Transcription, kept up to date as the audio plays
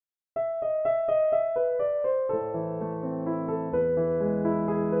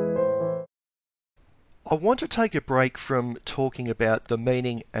I want to take a break from talking about the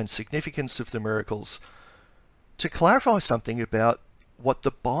meaning and significance of the miracles to clarify something about what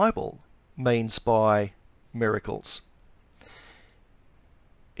the Bible means by miracles.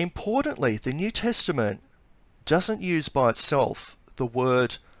 Importantly, the New Testament doesn't use by itself the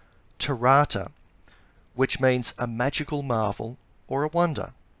word terata, which means a magical marvel or a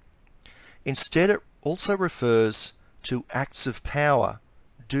wonder. Instead, it also refers to acts of power,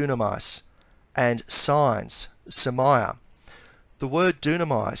 dunamis, and signs, semia. The word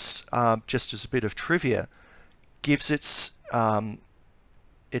dunamis, just as a bit of trivia, gives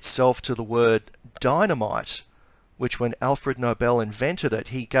itself to the word dynamite, which when Alfred Nobel invented it,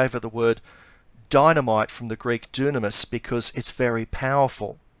 he gave it the word dynamite from the Greek dunamis because it's very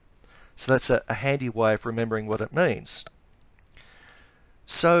powerful. So that's a handy way of remembering what it means.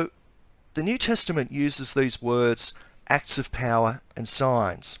 So the New Testament uses these words, acts of power and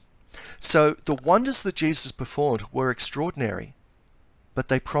signs. So the wonders that Jesus performed were extraordinary, but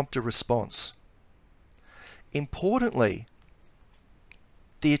they prompt a response. Importantly,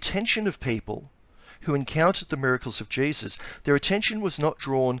 the attention of people who encountered the miracles of Jesus, their attention was not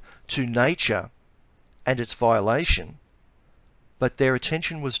drawn to nature and its violation, but their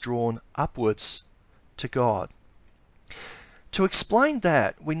attention was drawn upwards to God. To explain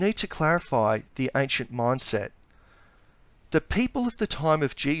that, we need to clarify the ancient mindset. The people of the time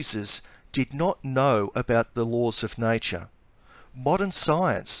of Jesus did not know about the laws of nature. Modern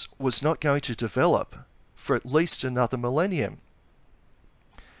science was not going to develop for at least another millennium.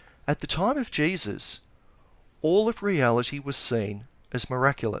 At the time of Jesus, all of reality was seen as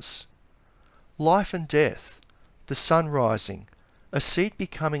miraculous. Life and death, the sun rising, a seed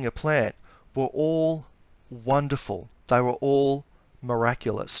becoming a plant were all wonderful. They were all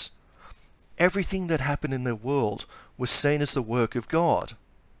miraculous. Everything that happened in the world was seen as the work of God.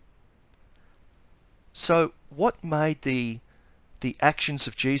 So what made the actions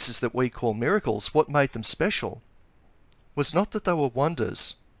of Jesus that we call miracles, what made them special, was not that they were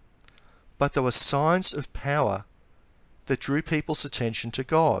wonders, but they were signs of power that drew people's attention to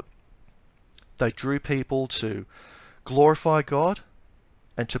God. They drew people to glorify God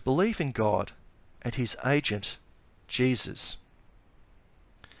and to believe in God and his agent, Jesus.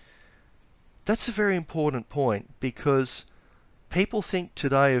 That's a very important point because people think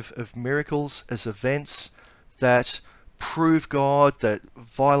today of miracles as events that prove God, that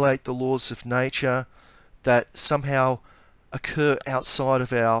violate the laws of nature, that somehow occur outside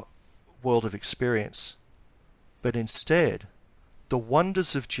of our world of experience. But instead, the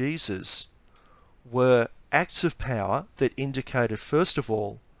wonders of Jesus were acts of power that indicated, first of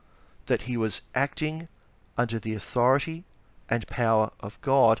all, that he was acting under the authority and power of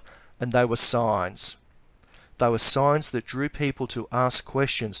God, and they were signs. They were signs that drew people to ask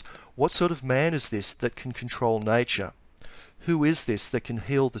questions. What sort of man is this that can control nature? Who is this that can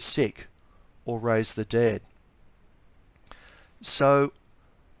heal the sick or raise the dead? So,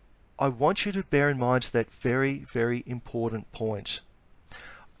 I want you to bear in mind that very, very important point.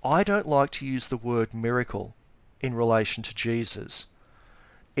 I don't like to use the word miracle in relation to Jesus.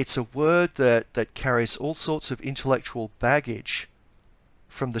 It's a word that carries all sorts of intellectual baggage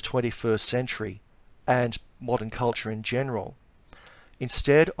from the 21st century and modern culture in general.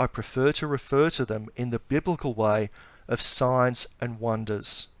 Instead, I prefer to refer to them in the biblical way of signs and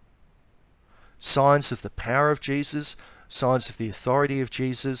wonders. Signs of the power of Jesus, signs of the authority of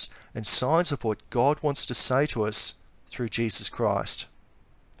Jesus, and signs of what God wants to say to us through Jesus Christ.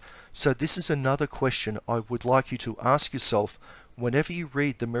 So this is another question I would like you to ask yourself whenever you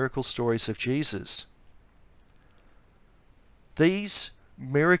read the miracle stories of Jesus. These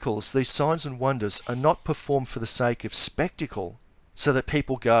miracles, these signs and wonders, are not performed for the sake of spectacle, so that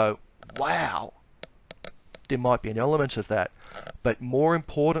people go, wow! There might be an element of that. But more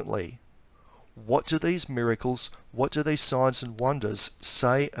importantly, what do these miracles, what do these signs and wonders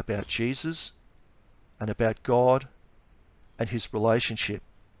say about Jesus and about God and his relationship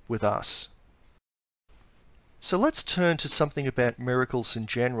with us? So let's turn to something about miracles in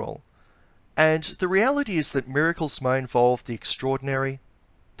general. And the reality is that miracles may involve the extraordinary,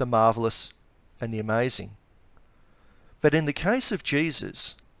 the marvelous, and the amazing. But in the case of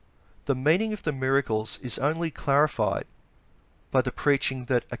Jesus, the meaning of the miracles is only clarified by the preaching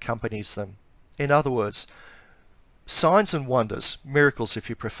that accompanies them. In other words, signs and wonders, miracles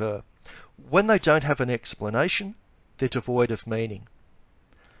if you prefer, when they don't have an explanation, they're devoid of meaning.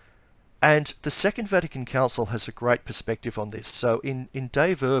 And the Second Vatican Council has a great perspective on this. So in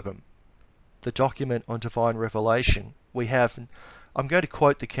De Verbum, the document on divine revelation, we have, I'm going to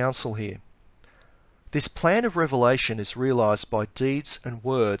quote the Council here, "This plan of revelation is realized by deeds and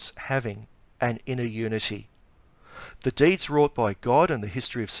words having and inner unity. The deeds wrought by God in the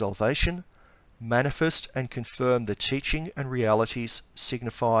history of salvation manifest and confirm the teaching and realities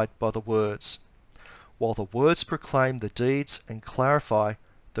signified by the words, while the words proclaim the deeds and clarify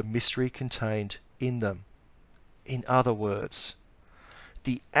the mystery contained in them. In other words,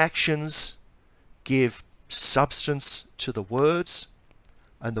 the actions give substance to the words,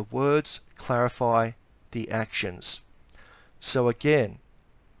 and the words clarify the actions. So again,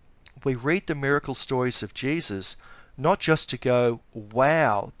 we read the miracle stories of Jesus not just to go,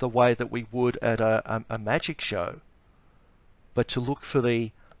 wow, the way that we would at a magic show, but to look for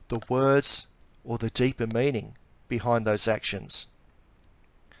the words or the deeper meaning behind those actions.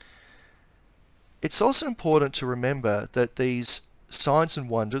 It's also important to remember that these signs and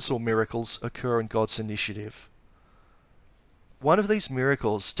wonders or miracles occur in God's initiative. One of these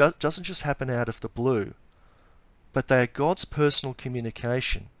miracles doesn't just happen out of the blue, but they are God's personal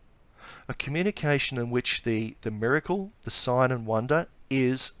communication. A communication in which the miracle, the sign and wonder,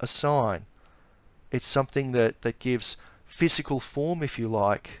 is a sign. It's something that gives physical form, if you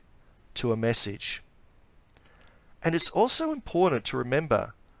like, to a message. And it's also important to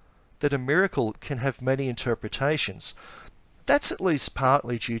remember that a miracle can have many interpretations. That's at least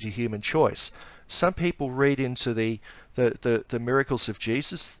partly due to human choice. Some people read into the miracles of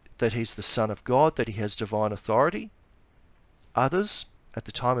Jesus that he's the Son of God, that he has divine authority. Others, at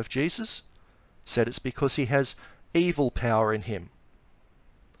the time of Jesus, said it's because he has evil power in him.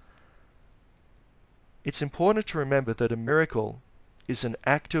 It's important to remember that a miracle is an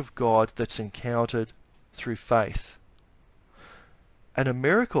act of God that's encountered through faith. And a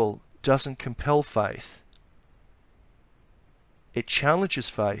miracle doesn't compel faith. It challenges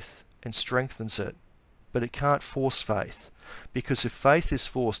faith and strengthens it, but it can't force faith, because if faith is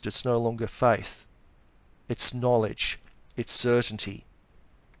forced, it's no longer faith. It's knowledge. It's certainty.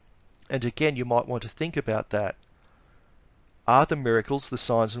 And again, you might want to think about that. Are the miracles, the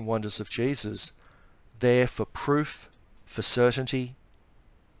signs and wonders of Jesus, there for proof, for certainty,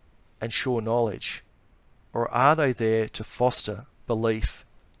 and sure knowledge? Or are they there to foster belief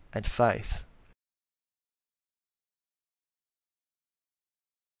and faith?